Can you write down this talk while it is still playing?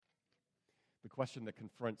question that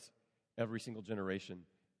confronts every single generation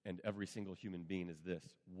and every single human being is this: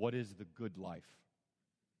 what is the good life?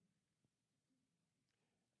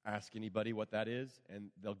 Ask anybody what that is, and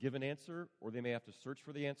they'll give an answer, or they may have to search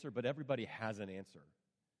for the answer, but everybody has an answer.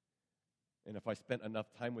 And if I spent enough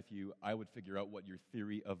time with you, I would figure out what your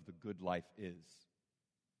theory of the good life is.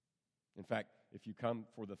 In fact, if you come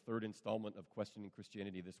for the third installment of Questioning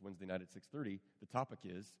Christianity this Wednesday night at 6:30, the topic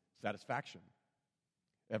is satisfaction.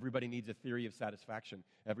 Everybody needs a theory of satisfaction.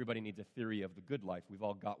 Everybody needs a theory of the good life. We've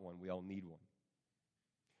all got one. We all need one.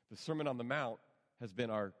 The Sermon on the Mount has been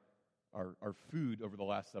our food over the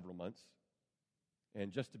last several months.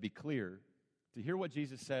 And just to be clear, to hear what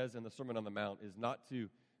Jesus says in the Sermon on the Mount is not to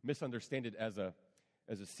misunderstand it as a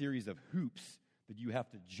series of hoops that you have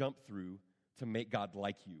to jump through to make God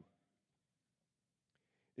like you.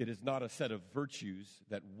 It is not a set of virtues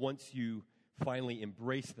that once you finally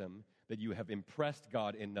embrace them, that you have impressed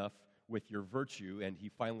God enough with your virtue, and he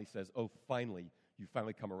finally says, oh, finally, you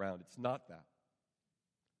finally come around. It's not that.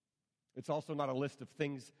 It's also not a list of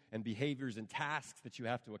things and behaviors and tasks that you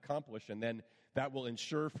have to accomplish, and then that will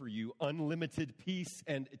ensure for you unlimited peace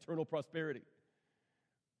and eternal prosperity.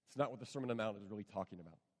 It's not what the Sermon on the Mount is really talking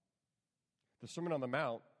about. The Sermon on the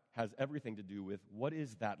Mount has everything to do with what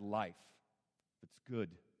is that life that's good.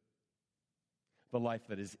 The life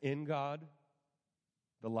that is in God,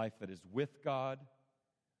 the life that is with God,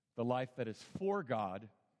 the life that is for God,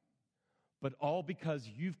 but all because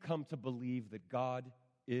you've come to believe that God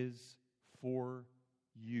is for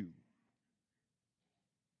you.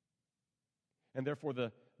 And therefore,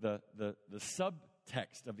 the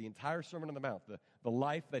subtext of the entire Sermon on the Mount, the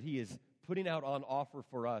life that he is putting out on offer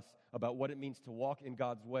for us about what it means to walk in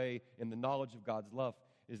God's way, in the knowledge of God's love,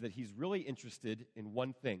 is that he's really interested in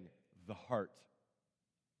one thing: the heart.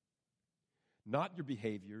 Not your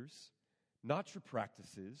behaviors, not your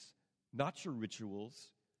practices, not your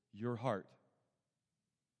rituals, your heart.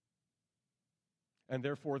 And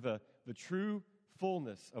therefore, the true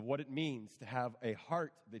fullness of what it means to have a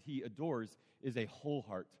heart that he adores is a whole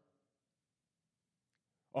heart.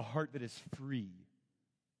 A heart that is free.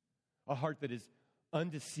 A heart that is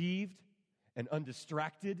undeceived and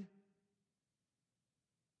undistracted.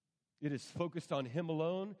 It is focused on him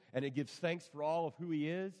alone, and it gives thanks for all of who he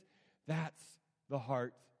is. That's the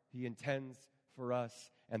heart he intends for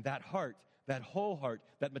us. And that heart, that whole heart,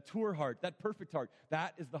 that mature heart, that perfect heart,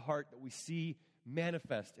 that is the heart that we see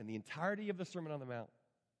manifest in the entirety of the Sermon on the Mount.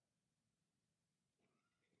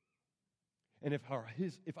 And if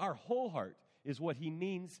our whole heart is what he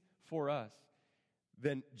means for us,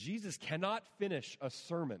 then Jesus cannot finish a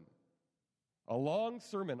sermon, a long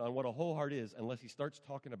sermon on what a whole heart is, unless he starts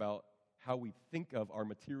talking about how we think of our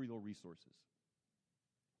material resources.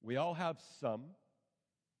 We all have some.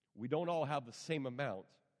 We don't all have the same amount.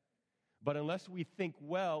 But unless we think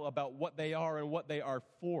well about what they are and what they are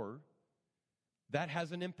for, that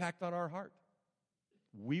has an impact on our heart.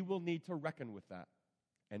 We will need to reckon with that.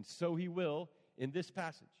 And so he will in this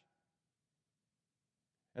passage.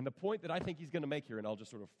 And the point that I think he's going to make here, and I'll just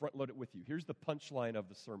sort of front load it with you. Here's the punchline of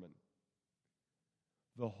the sermon.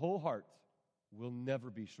 The whole heart will never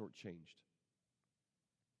be shortchanged.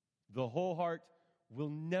 The whole heart will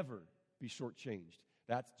never be shortchanged.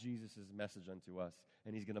 That's Jesus' message unto us.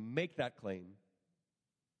 And he's going to make that claim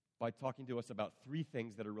by talking to us about three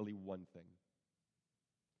things that are really one thing.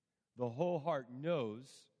 The whole heart knows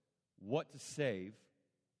what to save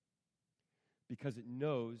because it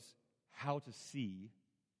knows how to see,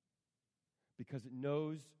 because it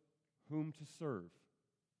knows whom to serve.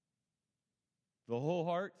 The whole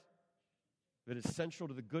heart that is central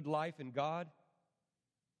to the good life in God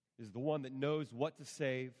is the one that knows what to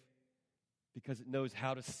save because it knows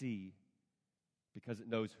how to see, because it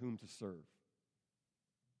knows whom to serve.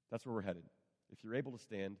 That's where we're headed. If you're able to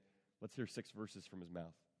stand, let's hear 6 verses from his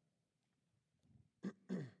mouth.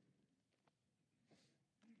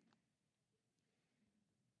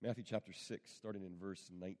 Matthew chapter 6, starting in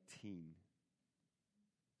verse 19.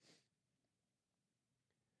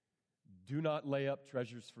 Do not lay up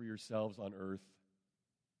treasures for yourselves on earth,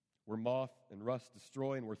 where moth and rust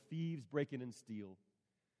destroy and where thieves break in and steal.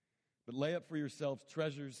 But lay up for yourselves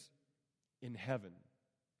treasures in heaven,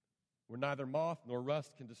 where neither moth nor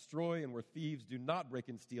rust can destroy and where thieves do not break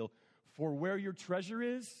and steal. For where your treasure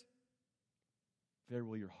is, there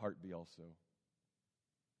will your heart be also.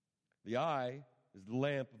 The eye is the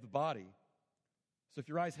lamp of the body. So if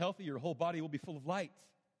your eye is healthy, your whole body will be full of light.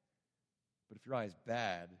 But if your eye is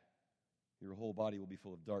bad, your whole body will be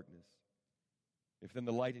full of darkness. If then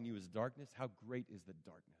the light in you is darkness, how great is the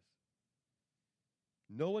darkness?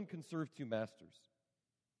 No one can serve two masters,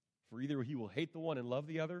 for either he will hate the one and love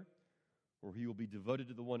the other, or he will be devoted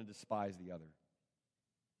to the one and despise the other.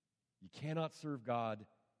 You cannot serve God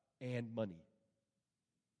and money.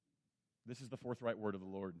 This is the forthright word of the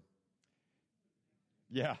Lord.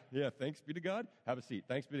 Yeah, thanks be to God. Have a seat.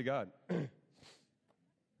 Thanks be to God.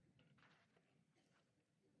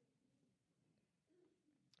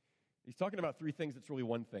 He's talking about three things that's really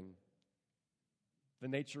one thing. The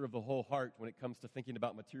nature of the whole heart when it comes to thinking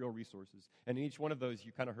about material resources. And in each one of those,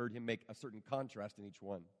 you kind of heard him make a certain contrast in each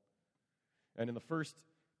one. And in the first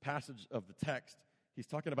passage of the text, he's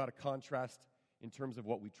talking about a contrast in terms of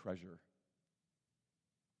what we treasure.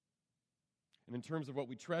 And in terms of what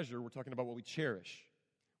we treasure, we're talking about what we cherish,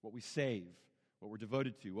 what we save, what we're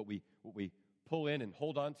devoted to, what we pull in and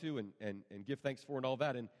hold on to and give thanks for and all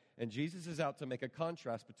that. And Jesus is out to make a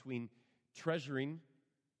contrast between treasuring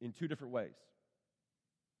in two different ways.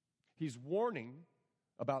 He's warning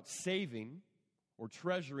about saving or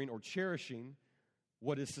treasuring or cherishing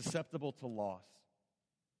what is susceptible to loss.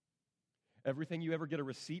 Everything you ever get a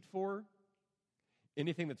receipt for,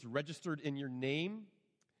 anything that's registered in your name,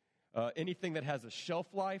 anything that has a shelf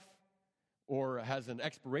life or has an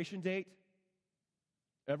expiration date,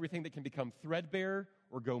 everything that can become threadbare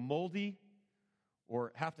or go moldy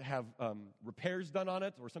or have to have repairs done on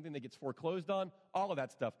it or something that gets foreclosed on, all of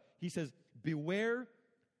that stuff. He says, beware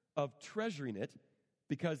of treasuring it,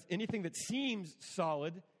 because anything that seems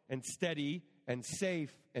solid and steady and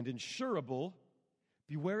safe and insurable,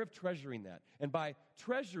 beware of treasuring that. And by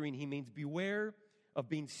treasuring, he means beware of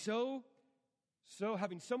being so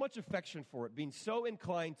having so much affection for it, being so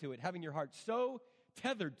inclined to it, having your heart so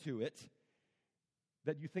tethered to it,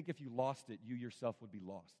 that you think if you lost it, you yourself would be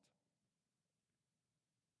lost.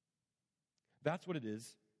 That's what it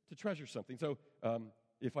is to treasure something. So,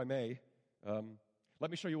 if I may,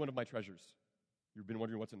 let me show you one of my treasures. You've been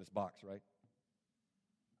wondering what's in this box, right?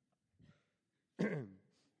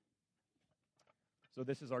 So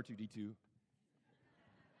this is R2-D2.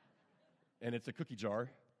 And it's a cookie jar.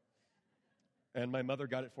 And my mother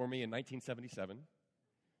got it for me in 1977.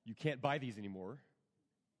 You can't buy these anymore.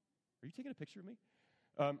 Are you taking a picture of me?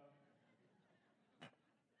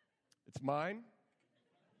 It's mine.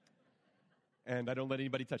 And I don't let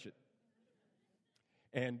anybody touch it.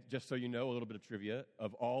 And just so you know, a little bit of trivia,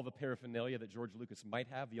 of all the paraphernalia that George Lucas might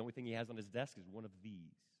have, the only thing he has on his desk is one of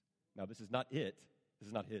these. Now, this is not it. This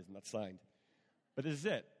is not his, not signed. But this is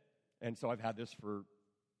it. And so I've had this for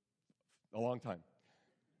a long time.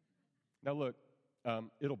 Now, look,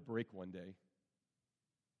 it'll break one day.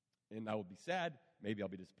 And I will be sad. Maybe I'll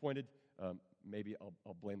be disappointed. Maybe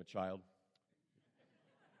I'll blame a child.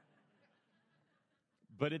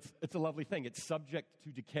 But it's a lovely thing. It's subject to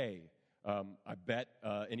decay. I bet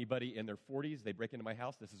anybody in their 40s, they break into my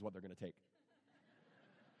house, this is what they're going to take.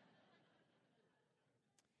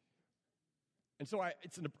 And so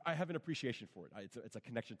I have an appreciation for it. It's a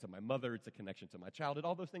connection to my mother. It's a connection to my childhood.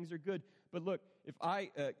 All those things are good. But look, if I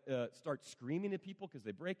start screaming at people because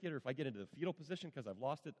they break it, or if I get into the fetal position because I've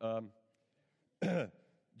lost it,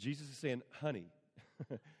 Jesus is saying, honey,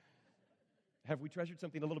 have we treasured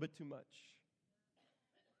something a little bit too much?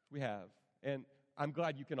 We have. And I'm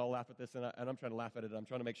glad you can all laugh at this, and I'm trying to laugh at it. I'm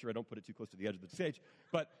trying to make sure I don't put it too close to the edge of the stage.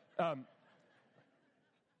 But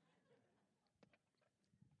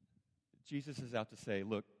Jesus is out to say,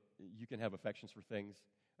 look, you can have affections for things,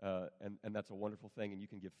 and that's a wonderful thing, and you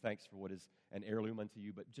can give thanks for what is an heirloom unto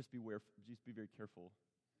you, but just be very careful.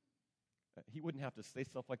 He wouldn't have to say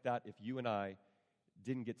stuff like that if you and I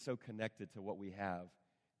didn't get so connected to what we have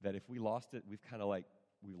that if we lost it, we've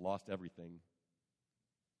lost everything.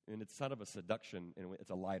 And it's sort of a seduction, and it's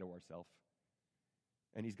a lie to ourselves.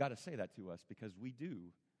 And he's got to say that to us because we do.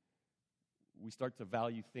 We start to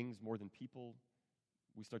value things more than people.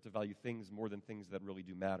 We start to value things more than things that really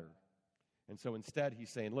do matter. And so instead, he's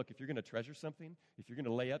saying, look, if you're going to treasure something, if you're going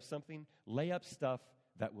to lay up something, lay up stuff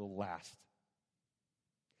that will last,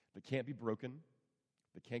 that can't be broken,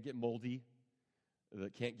 that can't get moldy,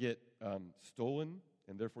 that can't get stolen,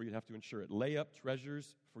 and therefore you'd have to insure it. Lay up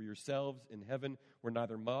treasures for yourselves in heaven where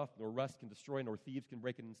neither moth nor rust can destroy nor thieves can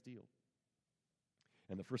break in and steal.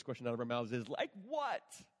 And the first question out of our mouths is, like what?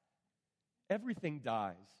 Everything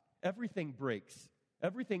dies. Everything breaks.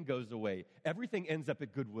 Everything goes away. Everything ends up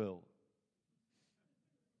at Goodwill.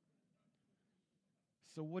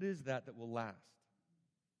 So what is that will last?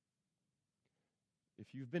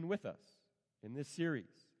 If you've been with us in this series,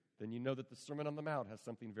 then you know that the Sermon on the Mount has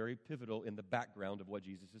something very pivotal in the background of what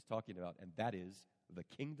Jesus is talking about, and that is the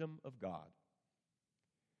kingdom of God.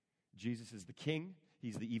 Jesus is the king.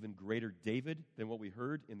 He's the even greater David than what we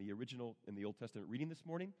heard in the Old Testament reading this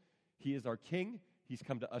morning. He is our king. He's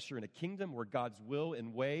come to usher in a kingdom where God's will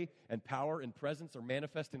and way and power and presence are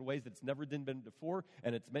manifest in ways that it's never been before,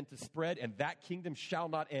 and it's meant to spread, and that kingdom shall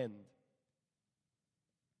not end.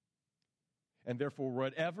 And therefore,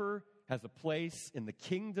 whatever has a place in the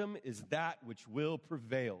kingdom is that which will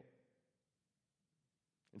prevail.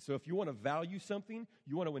 And so if you want to value something,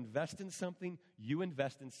 you want to invest in something, you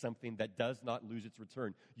invest in something that does not lose its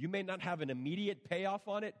return. You may not have an immediate payoff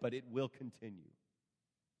on it, but it will continue.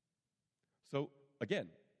 So, again,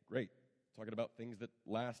 great. Talking about things that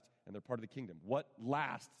last and they're part of the kingdom. What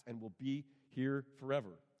lasts and will be here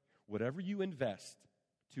forever? Whatever you invest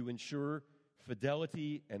to ensure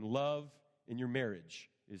fidelity and love in your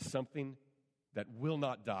marriage is something that will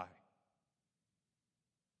not die.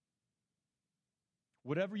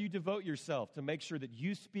 Whatever you devote yourself to make sure that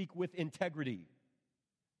you speak with integrity,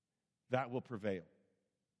 that will prevail.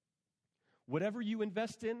 Whatever you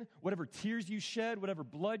invest in, whatever tears you shed, whatever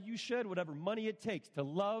blood you shed, whatever money it takes to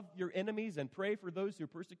love your enemies and pray for those who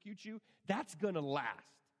persecute you, that's going to last.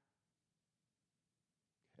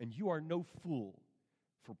 And you are no fool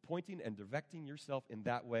for pointing and directing yourself in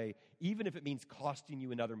that way, even if it means costing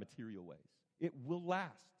you in other material ways. It will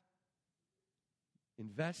last.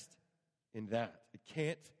 Invest in that. It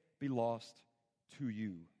can't be lost to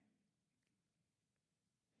you.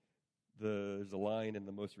 There's a line in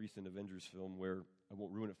the most recent Avengers film where, I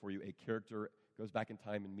won't ruin it for you, a character goes back in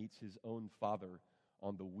time and meets his own father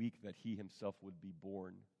on the week that he himself would be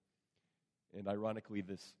born. And ironically,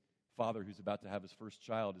 this father who's about to have his first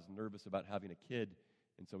child is nervous about having a kid,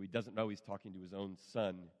 and so he doesn't know he's talking to his own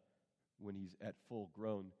son when he's at full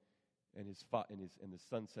grown. And the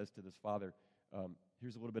son says to this father,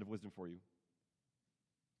 here's a little bit of wisdom for you.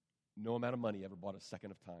 No amount of money ever bought a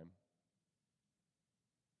second of time.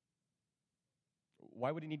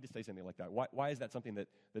 Why would he need to say something like that? Why is that something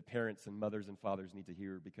that parents and mothers and fathers need to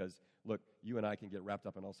hear? Because, look, you and I can get wrapped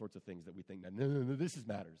up in all sorts of things that we think, no, this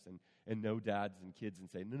matters. And no dads and kids and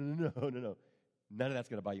say, no. None of that's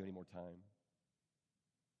going to buy you any more time.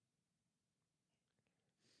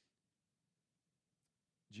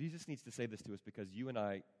 Jesus needs to say this to us because you and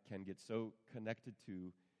I can get so connected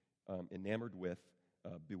to, enamored with,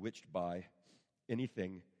 bewitched by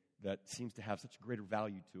anything that seems to have such greater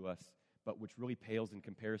value to us, but which really pales in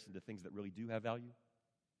comparison to things that really do have value.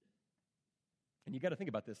 And you got to think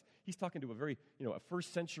about this. He's talking to a very, a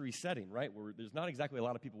first century setting, right, where there's not exactly a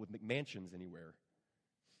lot of people with McMansions anywhere.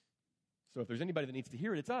 So if there's anybody that needs to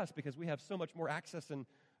hear it, it's us, because we have so much more access and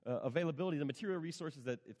availability to material resources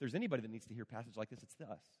that if there's anybody that needs to hear a passage like this, it's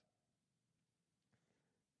us.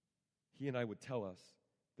 He and I would tell us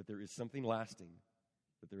that there is something lasting,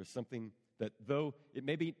 that there is something that, though it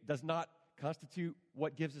maybe does not constitute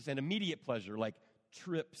what gives us an immediate pleasure, like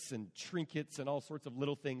trips and trinkets and all sorts of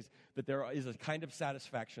little things, that there is a kind of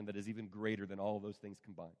satisfaction that is even greater than all of those things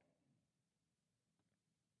combined.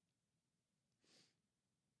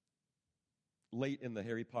 Late in the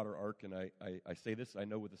Harry Potter arc, and I say this, I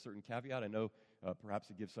know with a certain caveat, I know perhaps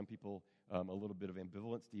it gives some people a little bit of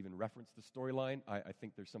ambivalence to even reference the storyline. I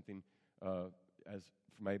think there's something, as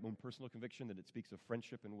for my own personal conviction, that it speaks of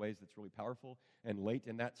friendship in ways that's really powerful. And late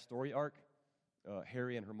in that story arc,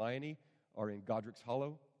 Harry and Hermione are in Godric's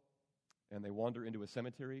Hollow, and they wander into a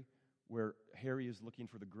cemetery where Harry is looking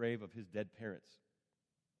for the grave of his dead parents.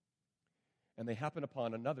 And they happen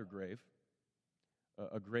upon another grave,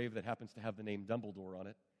 a grave that happens to have the name Dumbledore on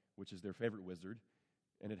it, which is their favorite wizard,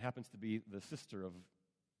 and it happens to be the sister of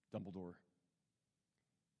Dumbledore.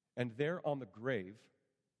 And there on the grave,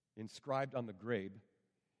 inscribed on the grave,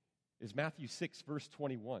 is Matthew 6, verse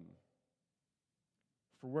 21.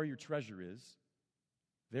 For where your treasure is,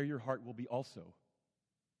 there your heart will be also.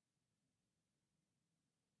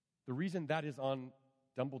 The reason that is on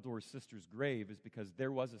Dumbledore's sister's grave is because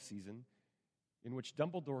there was a season in which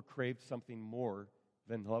Dumbledore craved something more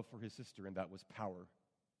than love for his sister, and that was power.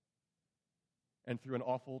 And through an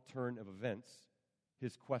awful turn of events,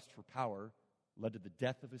 his quest for power led to the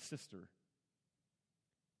death of his sister.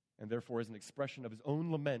 And therefore, as an expression of his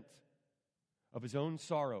own lament, of his own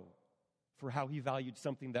sorrow for how he valued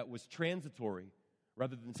something that was transitory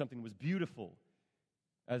rather than something that was beautiful,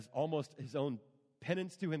 as almost his own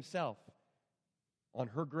penance to himself, on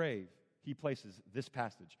her grave, he places this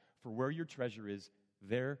passage, for where your treasure is,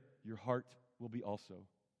 there your heart will be also.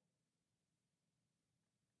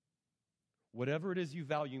 Whatever it is you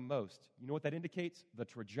value most, you know what that indicates? The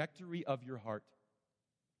trajectory of your heart,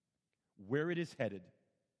 where it is headed,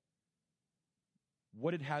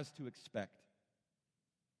 what it has to expect.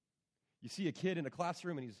 You see a kid in a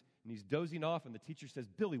classroom and he's dozing off, and the teacher says,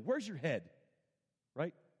 "Billy, where's your head?"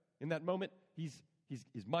 Right? In that moment, his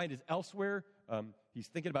mind is elsewhere. He's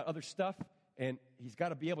thinking about other stuff, and he's got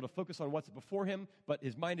to be able to focus on what's before him, but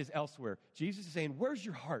his mind is elsewhere. Jesus is saying, where's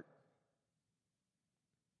your heart?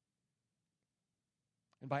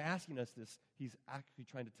 And by asking us this, he's actually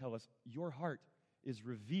trying to tell us your heart is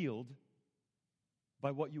revealed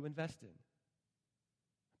by what you invest in,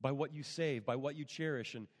 by what you save, by what you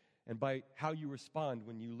cherish, and by how you respond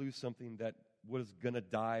when you lose something that was going to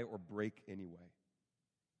die or break anyway.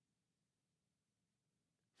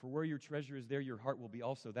 For where your treasure is, there your heart will be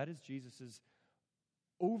also. That is Jesus'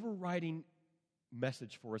 overriding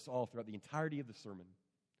message for us all throughout the entirety of the sermon.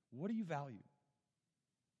 What do you value?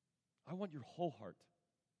 I want your whole heart.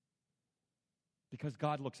 Because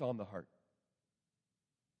God looks on the heart.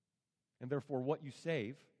 And therefore, what you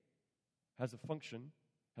save has a function,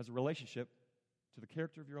 has a relationship to the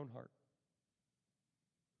character of your own heart.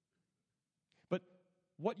 But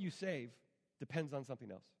what you save depends on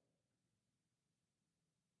something else.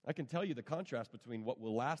 I can tell you the contrast between what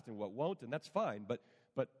will last and what won't, and that's fine, but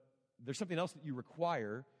there's something else that you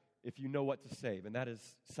require if you know what to save, and that is,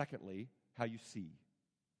 secondly, how you see.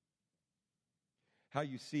 How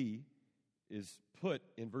you see is put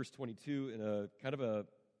in verse 22 in a kind of a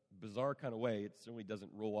bizarre kind of way. It certainly doesn't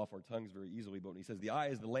roll off our tongues very easily, but when he says, the eye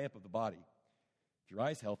is the lamp of the body. If your eye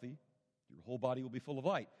is healthy, your whole body will be full of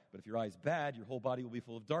light. But if your eye is bad, your whole body will be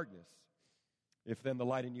full of darkness. If then the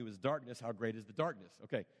light in you is darkness, how great is the darkness?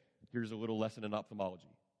 Okay, here's a little lesson in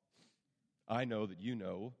ophthalmology. I know that you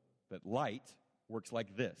know that light works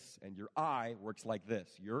like this, and your eye works like this.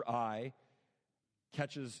 Your eye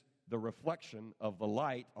catches the reflection of the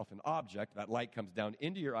light off an object. That light comes down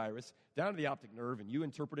into your iris, down to the optic nerve, and you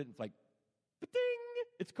interpret it, and it's like, ba-ding,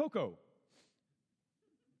 it's Coco.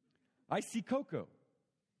 I see Coco.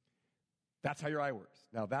 That's how your eye works.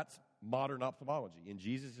 Now, that's modern ophthalmology. In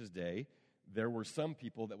Jesus' day, there were some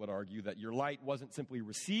people that would argue that your eye wasn't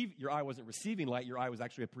receiving light, your eye was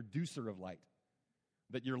actually a producer of light.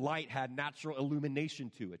 That your light had natural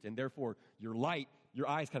illumination to it, and therefore your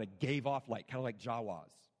eyes kind of gave off light, kind of like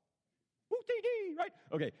Jawas. Woo-dee-dee, right?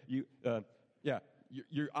 Okay,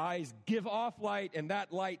 your eyes give off light, and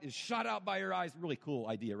that light is shot out by your eyes. Really cool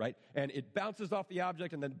idea, right? And it bounces off the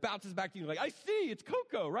object and then bounces back to you. Like, I see, it's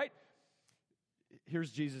Coco, right?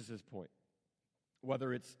 Here's Jesus' point.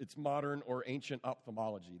 Whether it's modern or ancient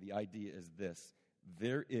ophthalmology, the idea is this.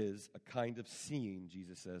 There is a kind of seeing,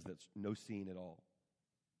 Jesus says, that's no seeing at all.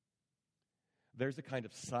 There's a kind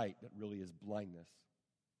of sight that really is blindness.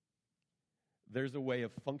 There's a way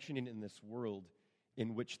of functioning in this world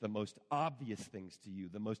in which the most obvious things to you,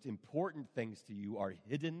 the most important things to you, are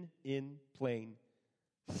hidden in plain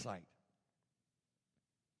sight.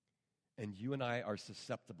 And you and I are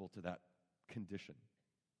susceptible to that condition.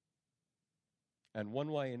 And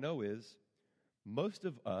one way I know is most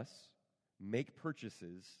of us make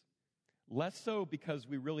purchases less so because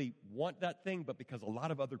we really want that thing, but because a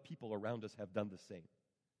lot of other people around us have done the same.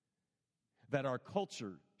 That our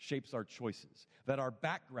culture shapes our choices, that our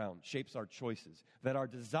background shapes our choices, that our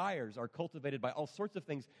desires are cultivated by all sorts of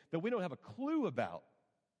things that we don't have a clue about.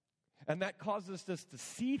 And that causes us to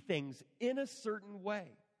see things in a certain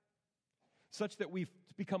way, such that we've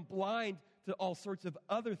become blind to all sorts of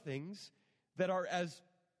other things that are as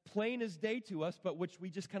plain as day to us, but which we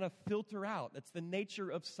just kind of filter out. That's the nature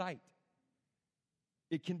of sight.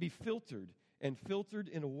 It can be filtered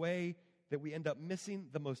in a way that we end up missing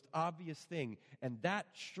the most obvious thing. And that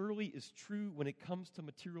surely is true when it comes to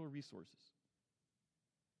material resources.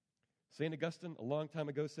 St. Augustine, a long time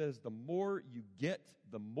ago, says, the more you get,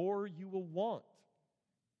 the more you will want.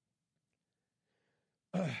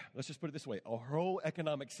 Let's just put it this way. Our whole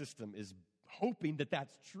economic system is hoping that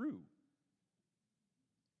that's true.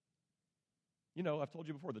 You know, I've told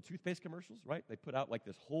you before, the toothpaste commercials, right? They put out like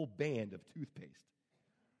this whole band of toothpaste.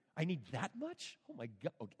 I need that much? Oh my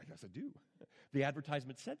God. Oh, I guess I do. The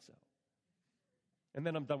advertisement said so. And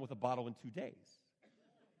then I'm done with a bottle in 2 days.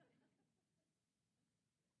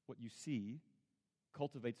 What you see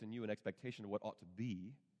cultivates in you an expectation of what ought to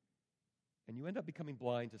be, and you end up becoming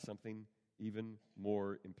blind to something even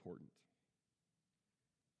more important.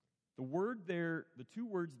 The two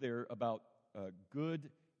words there about good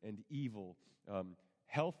and evil,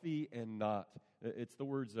 healthy and not, it's the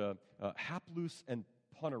words haplus and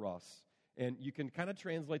poneros. And you can kind of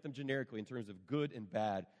translate them generically in terms of good and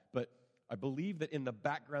bad, but I believe that in the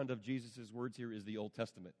background of Jesus' words here is the Old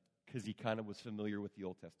Testament, because he kind of was familiar with the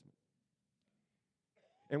Old Testament.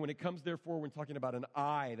 And when it comes, therefore, when talking about an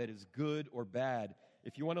eye that is good or bad,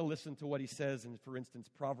 if you want to listen to what he says in, for instance,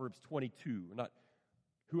 Proverbs 22,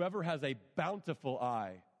 whoever has a bountiful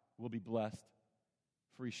eye will be blessed,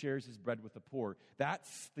 for he shares his bread with the poor.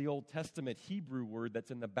 That's the Old Testament Hebrew word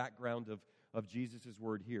that's in the background of Jesus'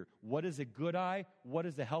 word here. What is a good eye? What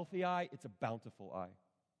is a healthy eye? It's a bountiful eye.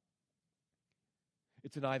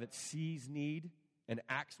 It's an eye that sees need and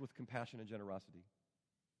acts with compassion and generosity.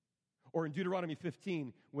 Or in Deuteronomy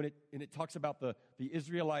 15, when it talks about the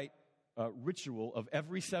Israelite ritual of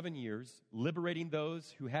every 7 years, liberating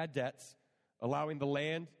those who had debts, allowing the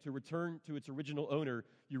land to return to its original owner,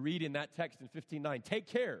 you read in that text in 15:9, take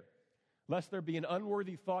care, lest there be an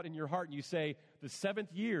unworthy thought in your heart, and you say, the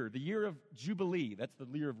 7th year, the year of Jubilee, that's the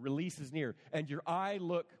year of release is near, and your eye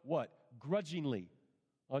look, what? Grudgingly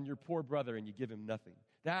on your poor brother, and you give him nothing.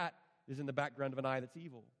 That is in the background of an eye that's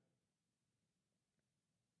evil.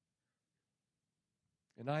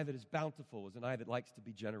 An eye that is bountiful is an eye that likes to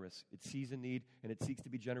be generous. It sees a need, and it seeks to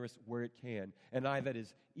be generous where it can. An eye that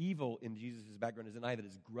is evil in Jesus' background is an eye that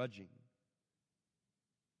is grudging.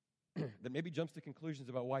 That maybe jumps to conclusions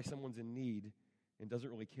about why someone's in need and doesn't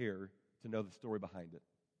really care to know the story behind it.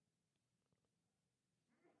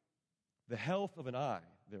 The health of an eye,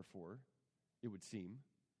 therefore, it would seem,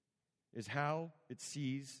 is how it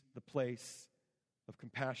sees the place of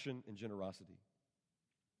compassion and generosity.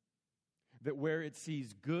 That where it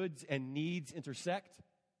sees goods and needs intersect,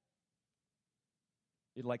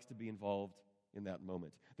 it likes to be involved in that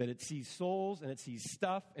moment. That it sees souls and it sees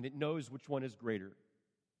stuff and it knows which one is greater.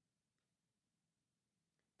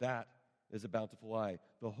 That is a bountiful eye.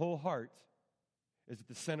 The whole heart is at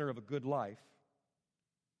the center of a good life,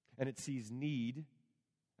 and it sees need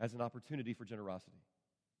as an opportunity for generosity.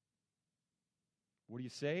 What do you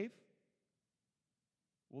save?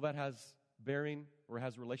 Well, that has bearing or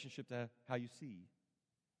has relationship to how you see.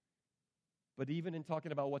 But even in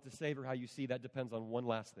talking about what to save or how you see, that depends on one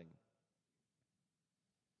last thing.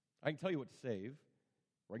 I can tell you what to save,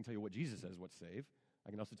 or I can tell you what Jesus says what to save. I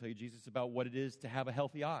can also tell you Jesus about what it is to have a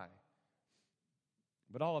healthy eye.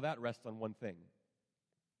 But all of that rests on one thing: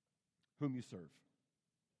 whom you serve.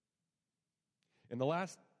 In the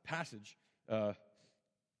last passage,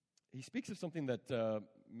 he speaks of something that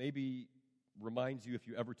maybe reminds you if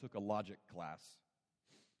you ever took a logic class.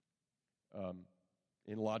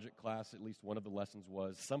 In logic class, at least one of the lessons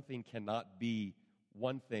was something cannot be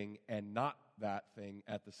one thing and not that thing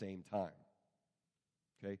at the same time.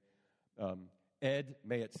 Okay? Ed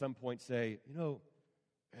may at some point say,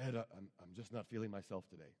 Ed, I'm just not feeling myself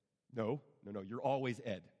today. No, you're always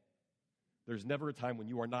Ed. There's never a time when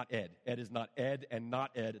you are not Ed. Ed is not Ed and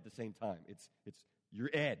not Ed at the same time. It's you're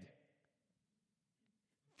Ed,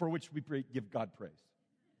 for which we give God praise.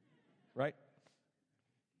 Right?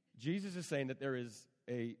 Jesus is saying that there is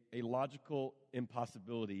a logical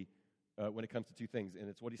impossibility when it comes to two things, and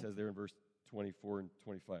it's what he says there in verse 24 and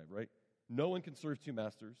 25, right? No one can serve two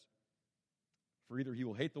masters, for either he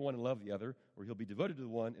will hate the one and love the other, or he'll be devoted to the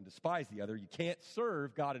one and despise the other. You can't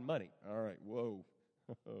serve God and money. All right, whoa.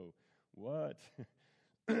 What?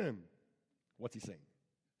 What's he saying?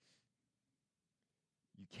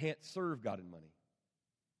 You can't serve God and money.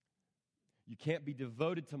 You can't be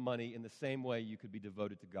devoted to money in the same way you could be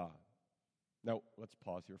devoted to God. Now, let's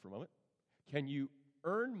pause here for a moment. Can you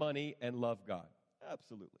earn money and love God?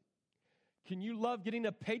 Absolutely. Can you love getting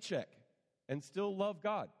a paycheck and still love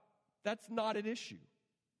God? That's not an issue.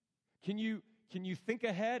 Can you think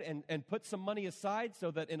ahead and put some money aside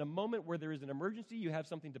so that in a moment where there is an emergency, you have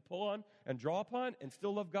something to pull on and draw upon and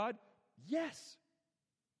still love God? Yes.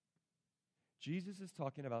 Jesus is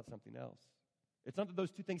talking about something else. It's not that those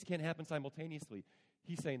two things can't happen simultaneously.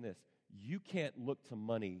 He's saying this: you can't look to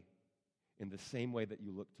money in the same way that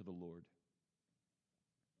you look to the Lord.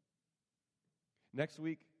 Next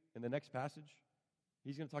week, in the next passage,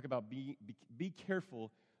 he's going to talk about be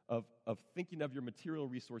careful of thinking of your material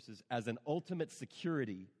resources as an ultimate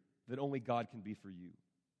security that only God can be for you.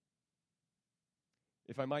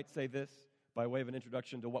 If I might say this, by way of an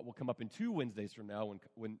introduction to what will come up in 2 Wednesdays from now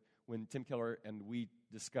when Tim Keller and we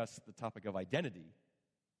discuss the topic of identity,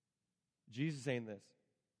 Jesus is saying this: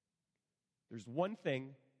 there's one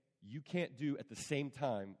thing you can't do at the same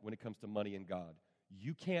time when it comes to money and God.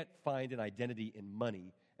 You can't find an identity in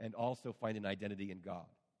money and also find an identity in God.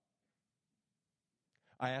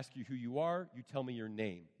 I ask you who you are, you tell me your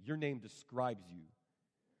name. Your name describes you,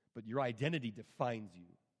 but your identity defines you.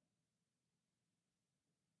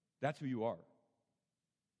 That's who you are.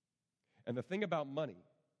 And the thing about money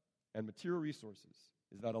and material resources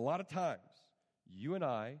is that a lot of times you and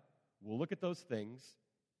I will look at those things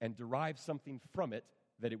and derive something from it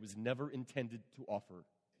that it was never intended to offer.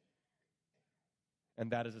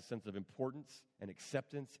 And that is a sense of importance and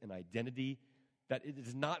acceptance and identity that it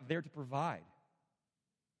is not there to provide.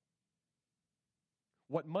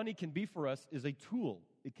 What money can be for us is a tool.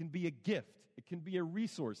 It can be a gift. It can be a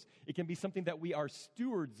resource. It can be something that we are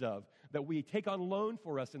stewards of, that we take on loan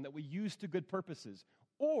for us and that we use to good purposes.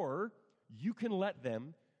 Or you can let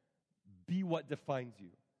them be what defines you.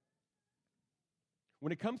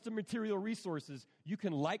 When it comes to material resources, you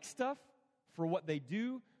can like stuff for what they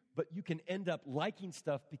do, but you can end up liking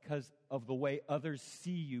stuff because of the way others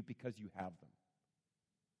see you because you have them.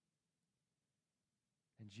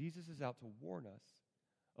 And Jesus is out to warn us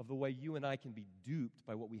of the way you and I can be duped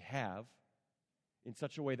by what we have in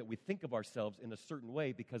such a way that we think of ourselves in a certain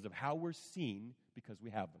way because of how we're seen because we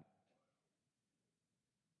have them.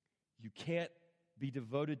 You can't be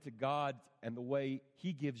devoted to God and the way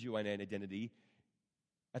He gives you an identity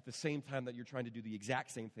at the same time that you're trying to do the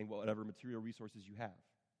exact same thing with whatever material resources you have.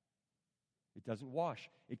 It doesn't wash.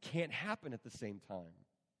 It can't happen at the same time.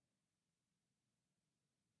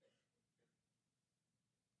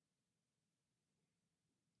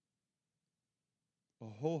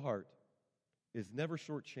 A whole heart is never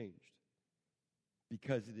shortchanged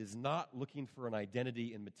because it is not looking for an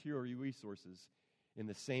identity in material resources in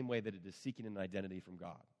the same way that it is seeking an identity from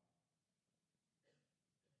God.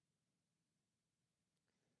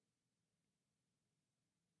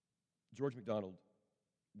 George MacDonald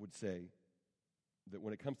would say that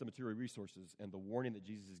when it comes to material resources and the warning that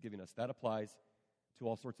Jesus is giving us, that applies to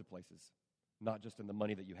all sorts of places, not just in the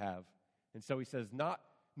money that you have. And so he says,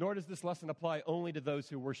 nor does this lesson apply only to those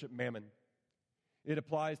who worship mammon. It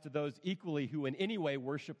applies to those equally who in any way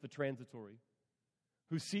worship the transitory,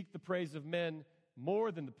 who seek the praise of men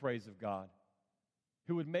more than the praise of God,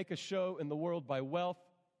 who would make a show in the world by wealth,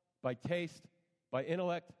 by taste, by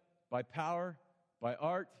intellect, by power, by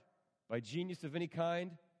art, by genius of any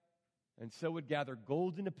kind, and so would gather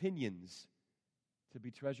golden opinions to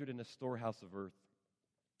be treasured in a storehouse of earth.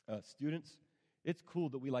 Students, it's cool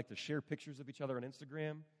that we like to share pictures of each other on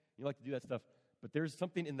Instagram. You like to do that stuff, but there's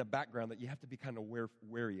something in the background that you have to be kind of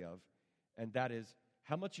wary of, and that is,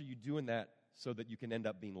 how much are you doing that so that you can end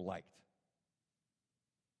up being liked?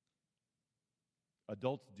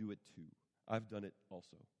 Adults do it too. I've done it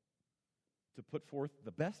also. To put forth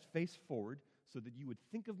the best face forward so that you would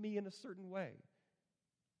think of me in a certain way.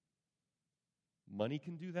 Money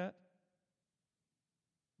can do that.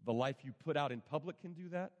 The life you put out in public can do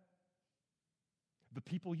that. The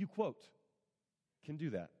people you quote can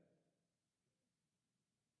do that.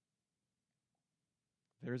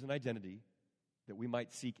 There is an identity that we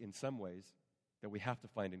might seek in some ways that we have to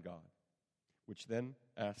find in God, which then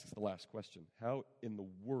asks the last question. How in the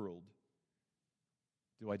world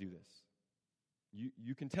do I do this?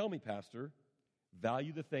 You can tell me, Pastor,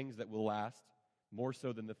 value the things that will last more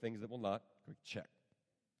so than the things that will not. Check.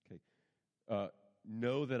 Okay.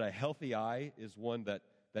 Know that a healthy eye is one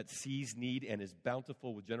that sees need and is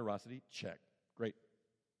bountiful with generosity. Check. Great.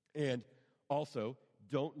 And also,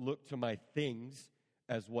 don't look to my things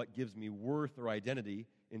as what gives me worth or identity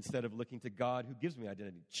instead of looking to God who gives me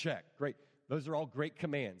identity. Check. Great. Those are all great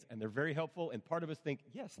commands, and they're very helpful, and part of us think,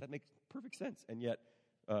 yes, that makes perfect sense, and yet,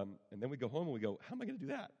 and then we go home and we go, how am I going to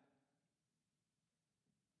do that?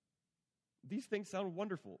 These things sound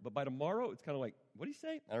wonderful, but by tomorrow, it's kind of like, what did he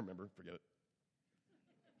say? I don't remember. Forget it.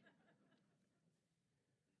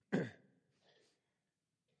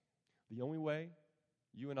 The only way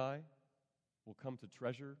you and I will come to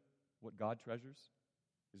treasure what God treasures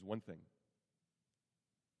is one thing: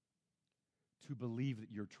 to believe that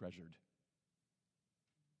you're treasured.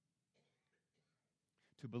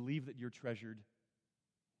 To believe that you're treasured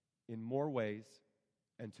in more ways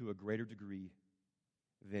and to a greater degree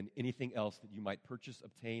than anything else that you might purchase,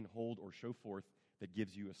 obtain, hold, or show forth that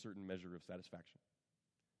gives you a certain measure of satisfaction.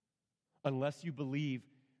 Unless you believe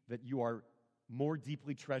that you are more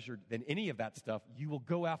deeply treasured than any of that stuff, you will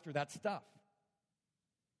go after that stuff.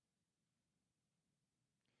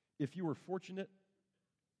 If you were fortunate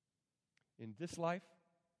in this life,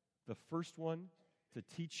 the first one to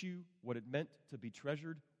teach you what it meant to be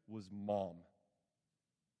treasured was Mom.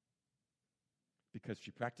 Because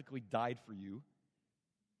she practically died for you.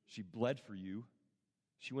 She bled for you.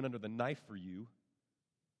 She went under the knife for you.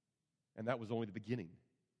 And that was only the beginning.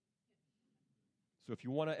 So if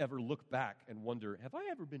you want to ever look back and wonder, have I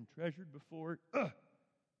ever been treasured before?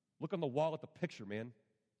 Look on the wall at the picture, man,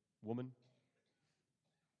 woman.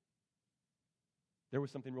 There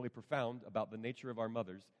was something really profound about the nature of our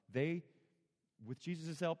mothers. They, with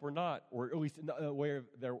Jesus' help or not, or at least aware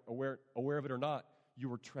of it or not, you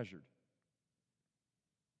were treasured.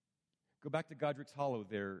 Go back to Godric's Hollow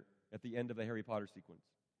there at the end of the Harry Potter sequence.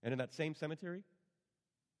 And in that same cemetery,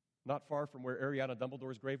 not far from where Ariana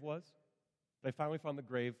Dumbledore's grave was, they finally found the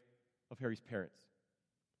grave of Harry's parents.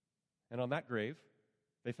 And on that grave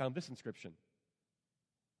they found this inscription.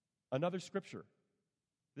 Another scripture,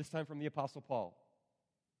 this time from the Apostle Paul.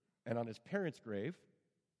 And on his parents' grave,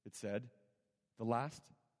 it said, the last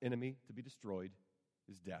enemy to be destroyed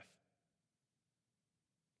is death.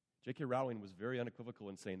 J.K. Rowling was very unequivocal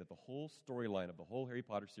in saying that the whole storyline of the whole Harry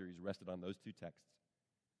Potter series rested on those two texts.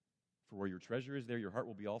 For where your treasure is, there your heart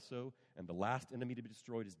will be also, and the last enemy to be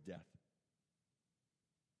destroyed is death.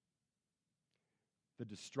 The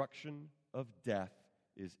destruction of death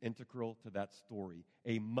is integral to that story.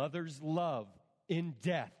 A mother's love in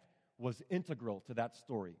death was integral to that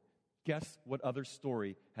story. Guess what other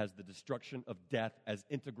story has the destruction of death as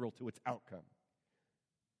integral to its outcome?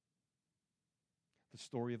 The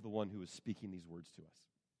story of the one who is speaking these words to us.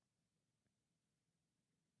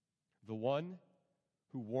 The one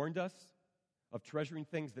who warned us of treasuring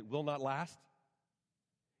things that will not last.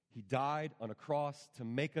 He died on a cross to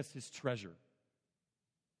make us his treasure.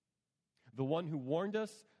 The one who warned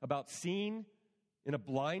us about seeing in a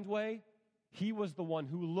blind way, he was the one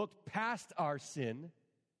who looked past our sin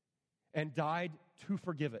and died to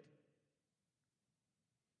forgive it.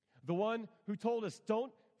 The one who told us,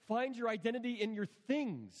 don't find your identity in your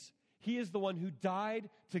things. He is the one who died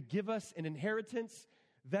to give us an inheritance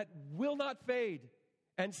that will not fade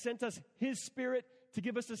and sent us his Spirit to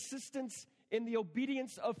give us assistance in the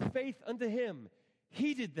obedience of faith unto him.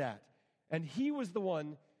 He did that. And he was the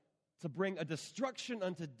one to bring a destruction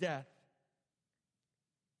unto death,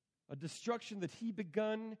 a destruction that he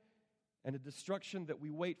begun and a destruction that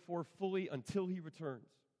we wait for fully until he returns.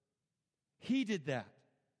 He did that.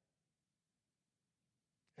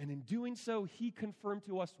 And in doing so, he confirmed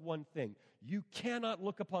to us one thing. You cannot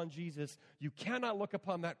look upon Jesus, you cannot look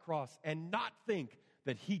upon that cross and not think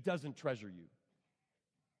that he doesn't treasure you.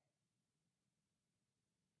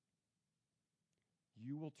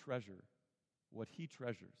 You will treasure what he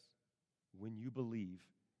treasures when you believe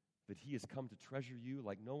that he has come to treasure you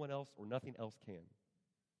like no one else or nothing else can.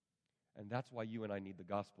 And that's why you and I need the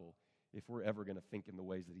gospel if we're ever going to think in the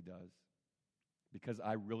ways that he does. Because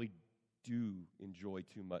I really do enjoy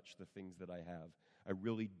too much the things that I have. I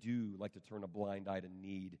really do like to turn a blind eye to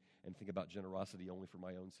need and think about generosity only for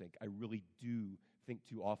my own sake. I really do think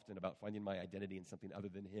too often about finding my identity in something other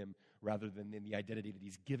than him rather than in the identity that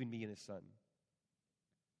he's given me in his son.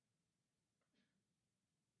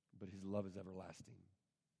 But his love is everlasting.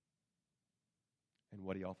 And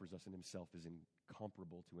what he offers us in himself is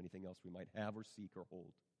incomparable to anything else we might have or seek or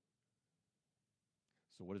hold.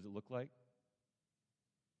 So what does it look like?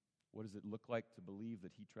 What does it look like to believe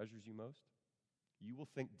that he treasures you most? You will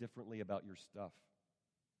think differently about your stuff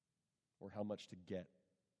or how much to get.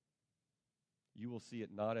 You will see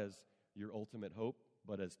it not as your ultimate hope,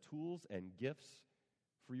 but as tools and gifts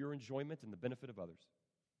for your enjoyment and the benefit of others.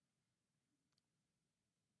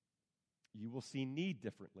 You will see need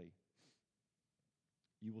differently.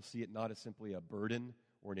 You will see it not as simply a burden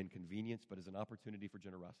or an inconvenience, but as an opportunity for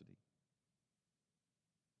generosity.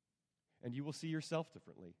 And you will see yourself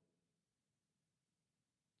differently.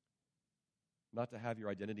 Not to have your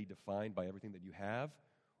identity defined by everything that you have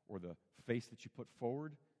or the face that you put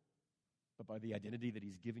forward, but by the identity that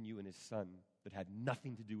he's given you in his son that had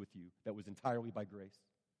nothing to do with you, that was entirely by grace.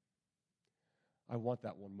 I want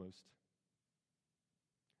that one most.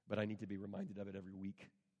 But I need to be reminded of it every week.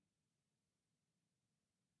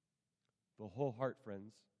 The whole heart,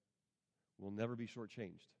 friends, will never be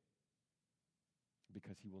shortchanged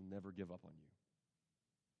because he will never give up on you.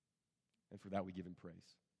 And for that we give him praise.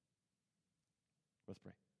 Let's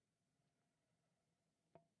pray.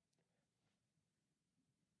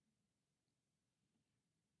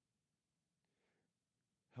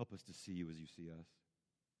 Help us to see you as you see us.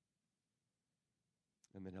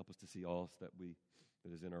 And then help us to see all that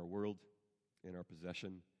is in our world, in our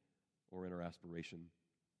possession, or in our aspiration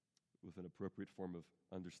with an appropriate form of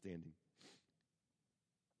understanding.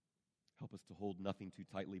 Help us to hold nothing too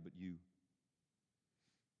tightly but you.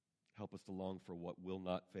 Help us to long for what will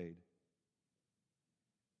not fade.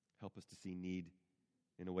 Help us to see need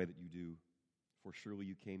in a way that you do, for surely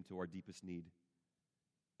you came to our deepest need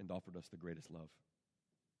and offered us the greatest love.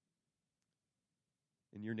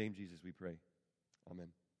 In your name, Jesus, we pray. Amen.